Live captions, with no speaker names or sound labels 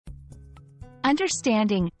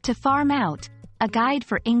Understanding To Farm Out, a guide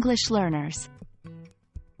for English learners.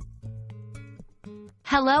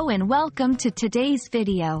 Hello and welcome to today's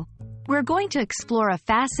video. We're going to explore a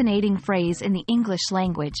fascinating phrase in the English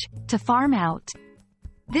language, to farm out.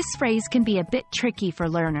 This phrase can be a bit tricky for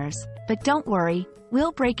learners, but don't worry,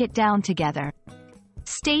 we'll break it down together.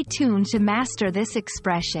 Stay tuned to master this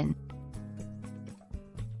expression.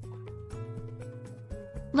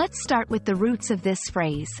 Let's start with the roots of this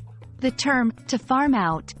phrase. The term, to farm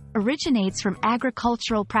out, originates from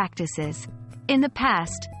agricultural practices. In the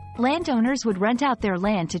past, landowners would rent out their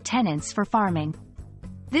land to tenants for farming.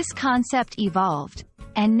 This concept evolved,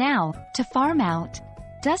 and now, to farm out,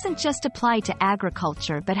 doesn't just apply to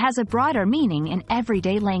agriculture but has a broader meaning in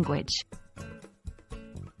everyday language.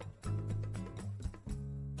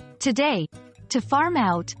 Today, to farm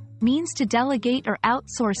out means to delegate or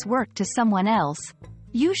outsource work to someone else,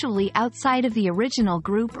 usually outside of the original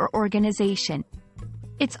group or organization.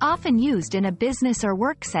 It's often used in a business or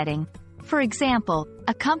work setting. For example,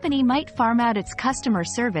 a company might farm out its customer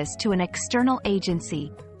service to an external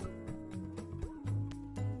agency.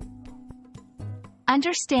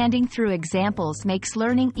 Understanding through examples makes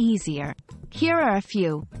learning easier. Here are a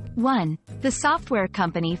few. 1. The software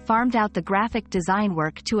company farmed out the graphic design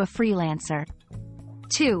work to a freelancer.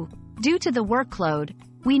 2. Due to the workload,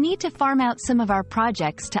 we need to farm out some of our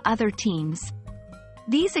projects to other teams.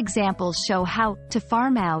 These examples show how to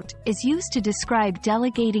farm out is used to describe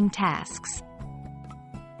delegating tasks.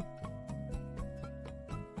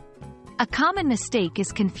 A common mistake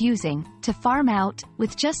is confusing to farm out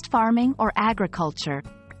with just farming or agriculture.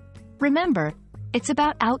 Remember, it's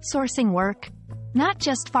about outsourcing work, not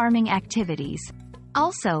just farming activities.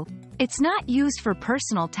 Also, it's not used for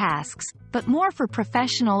personal tasks, but more for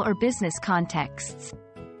professional or business contexts.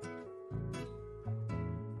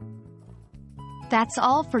 That's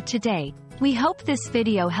all for today. We hope this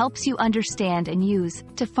video helps you understand and use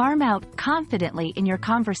to farm out confidently in your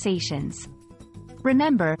conversations.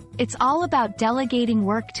 Remember, it's all about delegating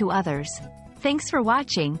work to others. Thanks for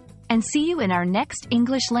watching, and see you in our next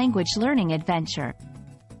English language learning adventure.